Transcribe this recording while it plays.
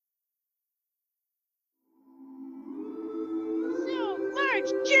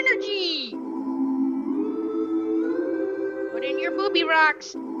much energy. Put in your booby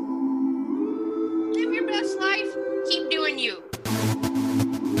rocks. Live your best life. Keep doing you.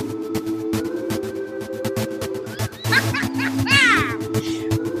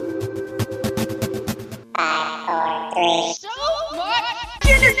 So much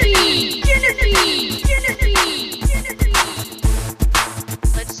energy.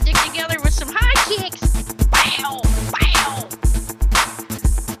 Let's stick together with some high kicks. Bow, bow.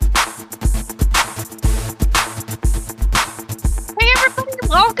 Hey everybody,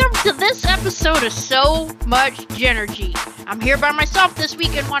 welcome to this episode of So Much Energy. I'm here by myself this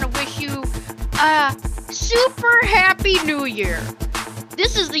week and want to wish you a super happy new year.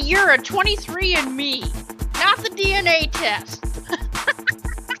 This is the year of 23andMe, not the DNA test.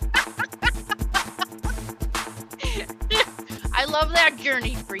 I love that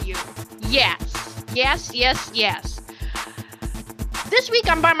journey for you. Yes. This week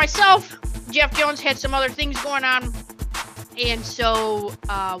I'm by myself. Jeff Jones had some other things going on. And so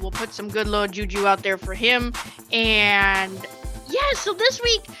we'll put some good little juju out there for him. And yeah, so this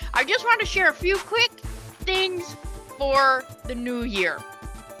week I just want to share a few quick things for the new year.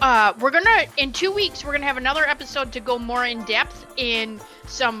 In 2 weeks, we're gonna have another episode to go more in depth in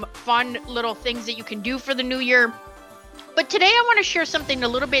some fun little things that you can do for the new year. But today I want to share something a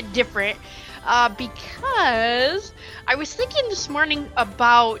little bit different because I was thinking this morning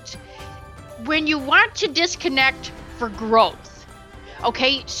about when you want to disconnect for growth.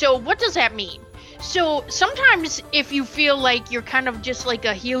 Okay, so what does that mean? So sometimes if you feel like you're kind of just like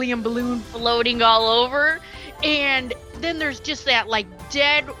a helium balloon floating all over, and then there's just that like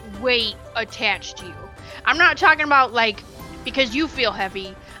dead weight attached to you. I'm not talking about like because you feel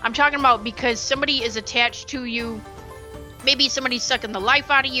heavy. I'm talking about because somebody is attached to you. Maybe somebody's sucking the life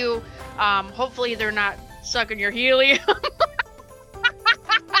out of you. Hopefully they're not sucking your helium.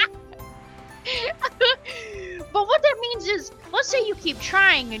 But what that means is, let's say you keep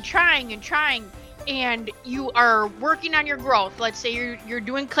trying, and you are working on your growth. Let's say you're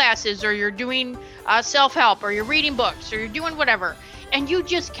doing classes, or you're doing self-help, or you're reading books, or you're doing whatever, and you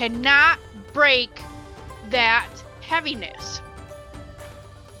just cannot break that heaviness.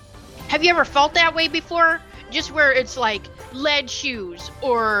 Have you ever felt that way before? Just where it's like lead shoes,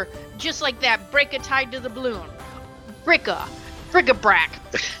 or just like that break a tide to the balloon. Bric-a-brac.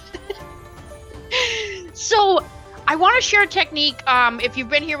 So I want to share a technique. If you've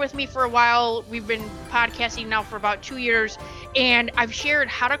been here with me for a while, we've been podcasting now for about 2 years, and I've shared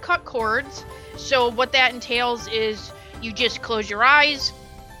how to cut cords. So what that entails is you just close your eyes,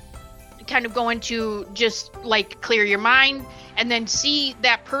 kind of go into just like clear your mind, and then see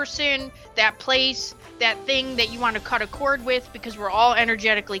that person, that place, that thing that you want to cut a cord with, because we're all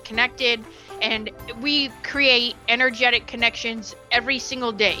energetically connected, and we create energetic connections every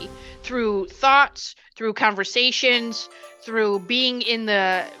single day through thoughts, through conversations, through being in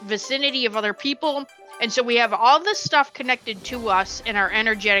the vicinity of other people. And so we have all this stuff connected to us in our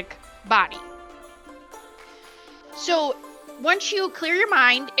energetic body. So once you clear your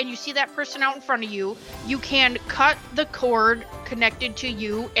mind and you see that person out in front of you, you can cut the cord connected to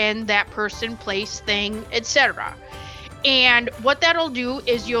you and that person, place, thing, etc. And what that'll do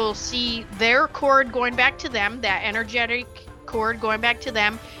is you'll see their cord going back to them, that energetic cord going back to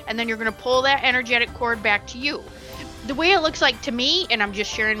them, and then you're going to pull that energetic cord back to you. The way it looks like to me, and I'm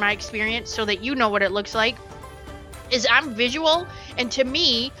just sharing my experience so that you know what it looks like, is I'm visual, and to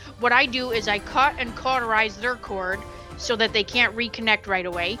me, what I do is I cut and cauterize their cord so that they can't reconnect right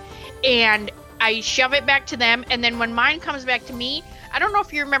away, and I shove it back to them, and then when mine comes back to me, I don't know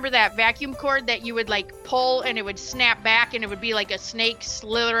if you remember that vacuum cord that you would like pull and it would snap back and it would be like a snake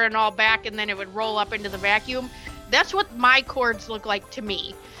slithering all back and then it would roll up into the vacuum. That's what my cords look like to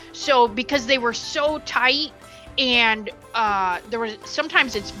me. So because they were so tight, and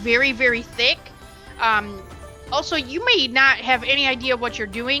sometimes it's very, very thick. Also, you may not have any idea what you're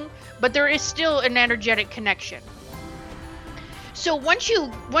doing, but there is still an energetic connection. So once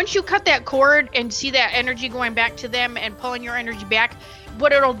you cut that cord and see that energy going back to them and pulling your energy back,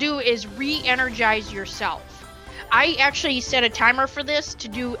 what it'll do is re-energize yourself. I actually set a timer for this to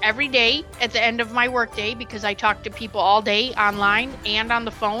do every day at the end of my workday, because I talk to people all day online and on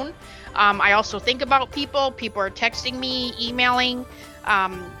the phone. I also think about people. People are texting me, emailing.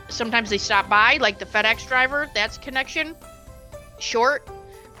 Sometimes they stop by, like the FedEx driver. That's connection. Short.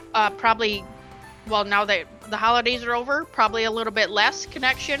 Probably, well, now that the holidays are over, probably a little bit less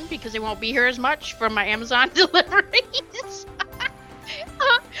connection because they won't be here as much from my Amazon deliveries.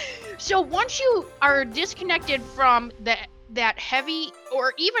 So once you are disconnected from that heavy,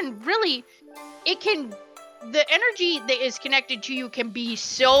 or even really, it can the energy that is connected to you can be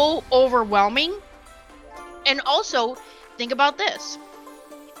so overwhelming. And also, think about this.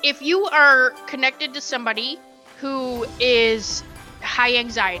 If you are connected to somebody who is high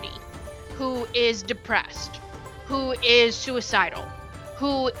anxiety, who is depressed, who is suicidal,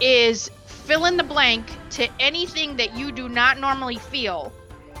 who is fill in the blank to anything that you do not normally feel,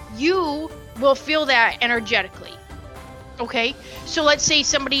 you will feel that energetically. Okay? So let's say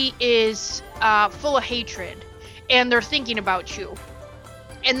somebody is full of hatred and they're thinking about you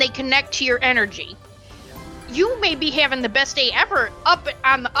and they connect to your energy. You may be having the best day ever, up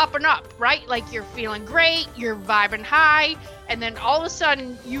on the up and up, right? Like you're feeling great, you're vibing high, and then all of a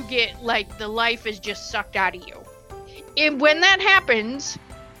sudden you get like the life is just sucked out of you. And when that happens,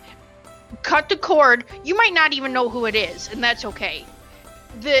 cut the cord. You might not even know who it is, and that's okay.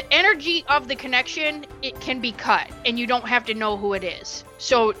 The energy of the connection, it can be cut, and you don't have to know who it is.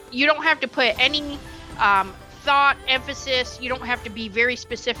 So you don't have to put any thought, emphasis. You don't have to be very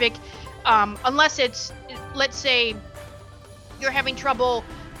specific. Unless it's, let's say, you're having trouble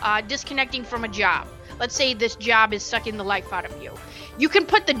disconnecting from a job. Let's say this job is sucking the life out of you. You can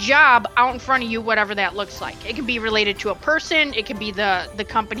put the job out in front of you, whatever that looks like. It can be related to a person. It can be the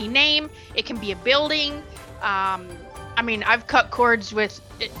company name. It can be a building. I mean, I've cut cords with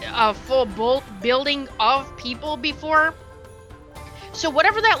a full building of people before. So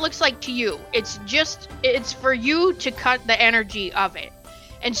whatever that looks like to you, it's for you to cut the energy of it.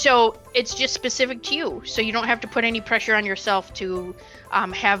 And so it's just specific to you. So you don't have to put any pressure on yourself to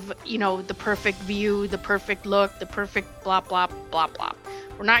have, the perfect view, the perfect look, the perfect blah, blah, blah, blah.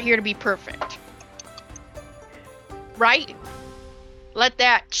 We're not here to be perfect. Right? Let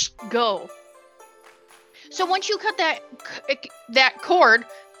that go. So once you cut that cord,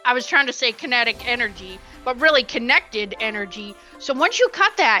 I was trying to say kinetic energy, but really connected energy. So once you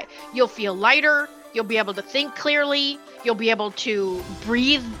cut that, you'll feel lighter. You'll be able to think clearly. You'll be able to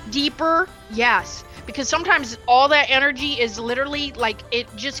breathe deeper. Yes, because sometimes all that energy is literally like it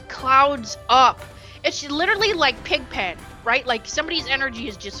just clouds up. It's literally like Pigpen, right? Like somebody's energy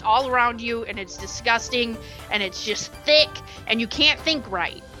is just all around you and it's disgusting and it's just thick and you can't think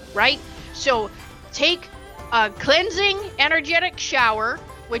right? So take a cleansing energetic shower,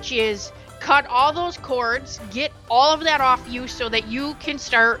 which is cut all those cords, get all of that off you so that you can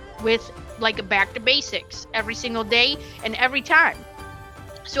start with like a back to basics every single day and every time.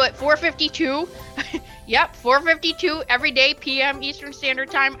 So at 4:52, 4:52 every day p.m. Eastern Standard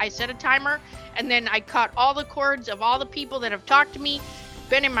Time, I set a timer and then I cut all the cords of all the people that have talked to me,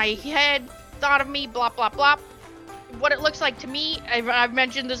 been in my head, thought of me, blah, blah, blah. What it looks like to me, I've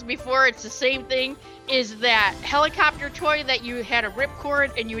mentioned this before, it's the same thing, is that helicopter toy that you had a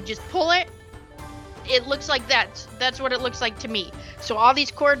ripcord and you would just pull it. It looks like that. That's what it looks like to me. So all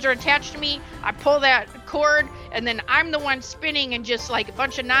these cords are attached to me. I pull that cord and then I'm the one spinning and just like a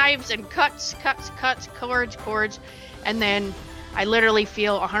bunch of knives and cuts, cords. And then I literally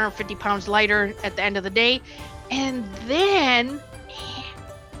feel 150 pounds lighter at the end of the day. And then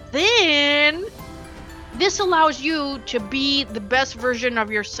this allows you to be the best version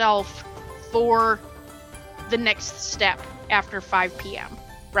of yourself for the next step after 5 p.m.,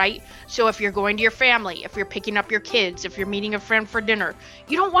 right? So if you're going to your family, if you're picking up your kids, if you're meeting a friend for dinner,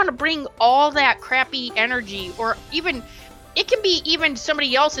 you don't want to bring all that crappy energy, or even, it can be even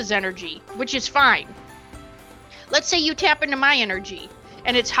somebody else's energy, which is fine. Let's say you tap into my energy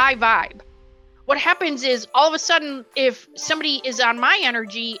and it's high vibe. What happens is all of a sudden, if somebody is on my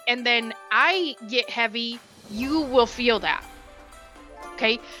energy and then I get heavy, you will feel that.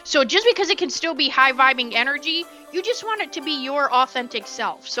 Okay? So just because it can still be high vibing energy, you just want it to be your authentic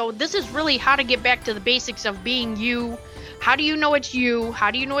self. So this is really how to get back to the basics of being you. How do you know it's you?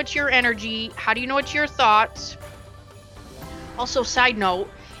 How do you know it's your energy? How do you know it's your thoughts? Also, side note,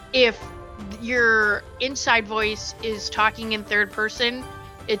 if your inside voice is talking in third person,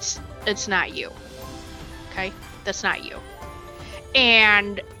 it's not you. Okay? That's not you.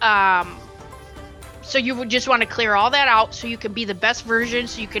 And so you would just want to clear all that out so you can be the best version,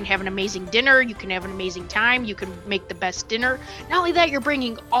 so you can have an amazing dinner, you can have an amazing time, you can make the best dinner. Not only that, you're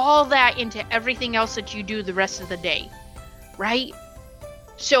bringing all that into everything else that you do the rest of the day, right?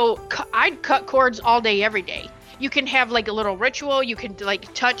 So I'd cut cords all day, every day. You can have like a little ritual, you can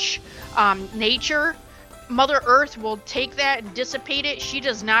like touch nature. Mother Earth will take that and dissipate it. She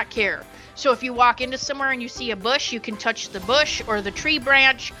does not care. So if you walk into somewhere and you see a bush, you can touch the bush or the tree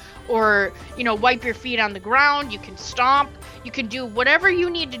branch, or, wipe your feet on the ground. You can stomp. You can do whatever you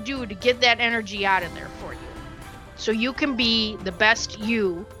need to do to get that energy out of there for you. So you can be the best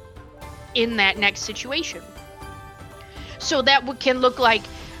you in that next situation. So that can look like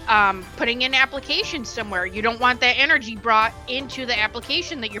Putting in applications somewhere. You don't want that energy brought into the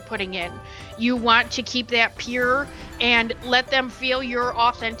application that you're putting in. You want to keep that pure and let them feel your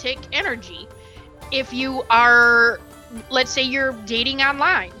authentic energy. If you are, let's say you're dating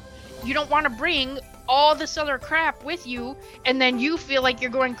online, you don't want to bring all this other crap with you and then you feel like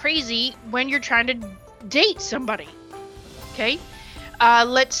you're going crazy when you're trying to date somebody. Okay?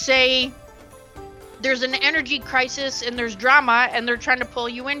 Let's say there's an energy crisis and there's drama and they're trying to pull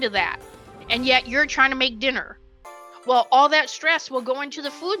you into that. And yet you're trying to make dinner. Well, all that stress will go into the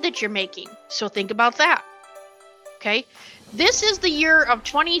food that you're making. So think about that. Okay? This is the year of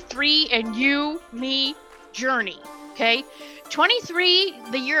 23 and you, me, journey. Okay? 23,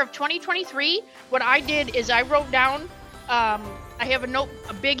 the year of 2023, what I did is I wrote down, I have a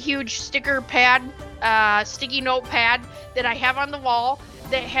big, huge sticky notepad that I have on the wall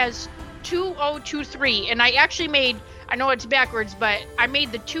that has 2023, and I actually made, I know it's backwards, but I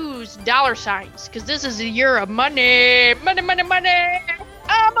made the twos dollar signs because this is a year of money. I'm a money man.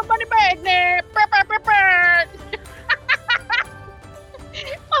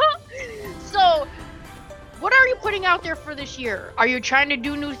 So, what are you putting out there for this year? Are you trying to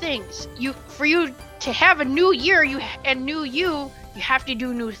do new things? For you to have a new year, you have to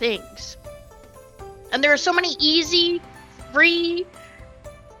do new things. And there are so many easy, free,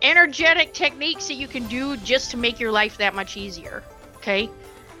 energetic techniques that you can do just to make your life that much easier. Okay?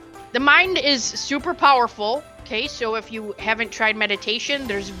 The mind is super powerful. Okay, so if you haven't tried meditation,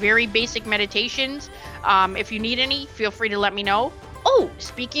 there's very basic meditations. If you need any, feel free to let me know. Oh,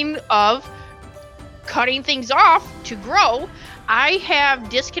 speaking of cutting things off to grow, I have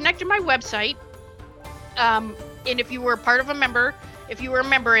disconnected my website. And if you were if you were a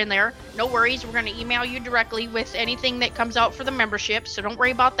member in there, no worries. We're going to email you directly with anything that comes out for the membership. So don't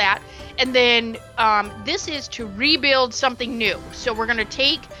worry about that. And then this is to rebuild something new. So we're going to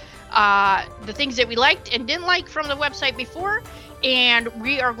take the things that we liked and didn't like from the website before, and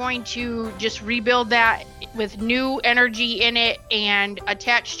we are going to just rebuild that with new energy in it and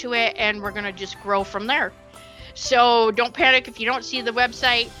attach to it, and we're going to just grow from there. So don't panic if you don't see the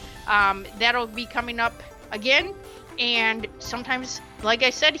website. That'll be coming up again. And sometimes, like I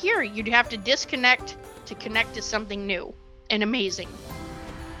said here, you'd have to disconnect to connect to something new and amazing.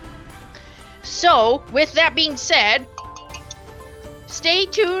 So, with that being said, stay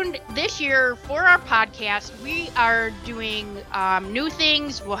tuned this year for our podcast. We are doing new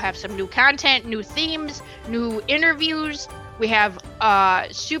things. We'll have some new content, new themes, new interviews. We have a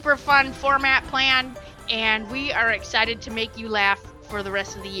super fun format planned, and we are excited to make you laugh for the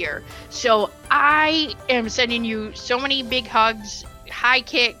rest of the year. So I am sending you so many big hugs, high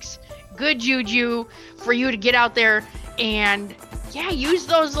kicks, good juju for you to get out there and use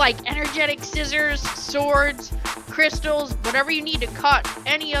those like energetic scissors, swords, crystals, whatever you need to cut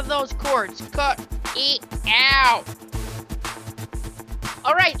any of those cords. Cut it out.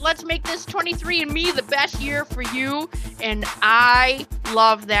 All right, let's make this 23andMe the best year for you, and I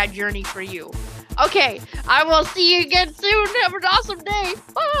love that journey for you. Okay, I will see you again soon. Have an awesome day.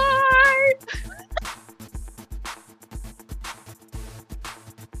 Bye.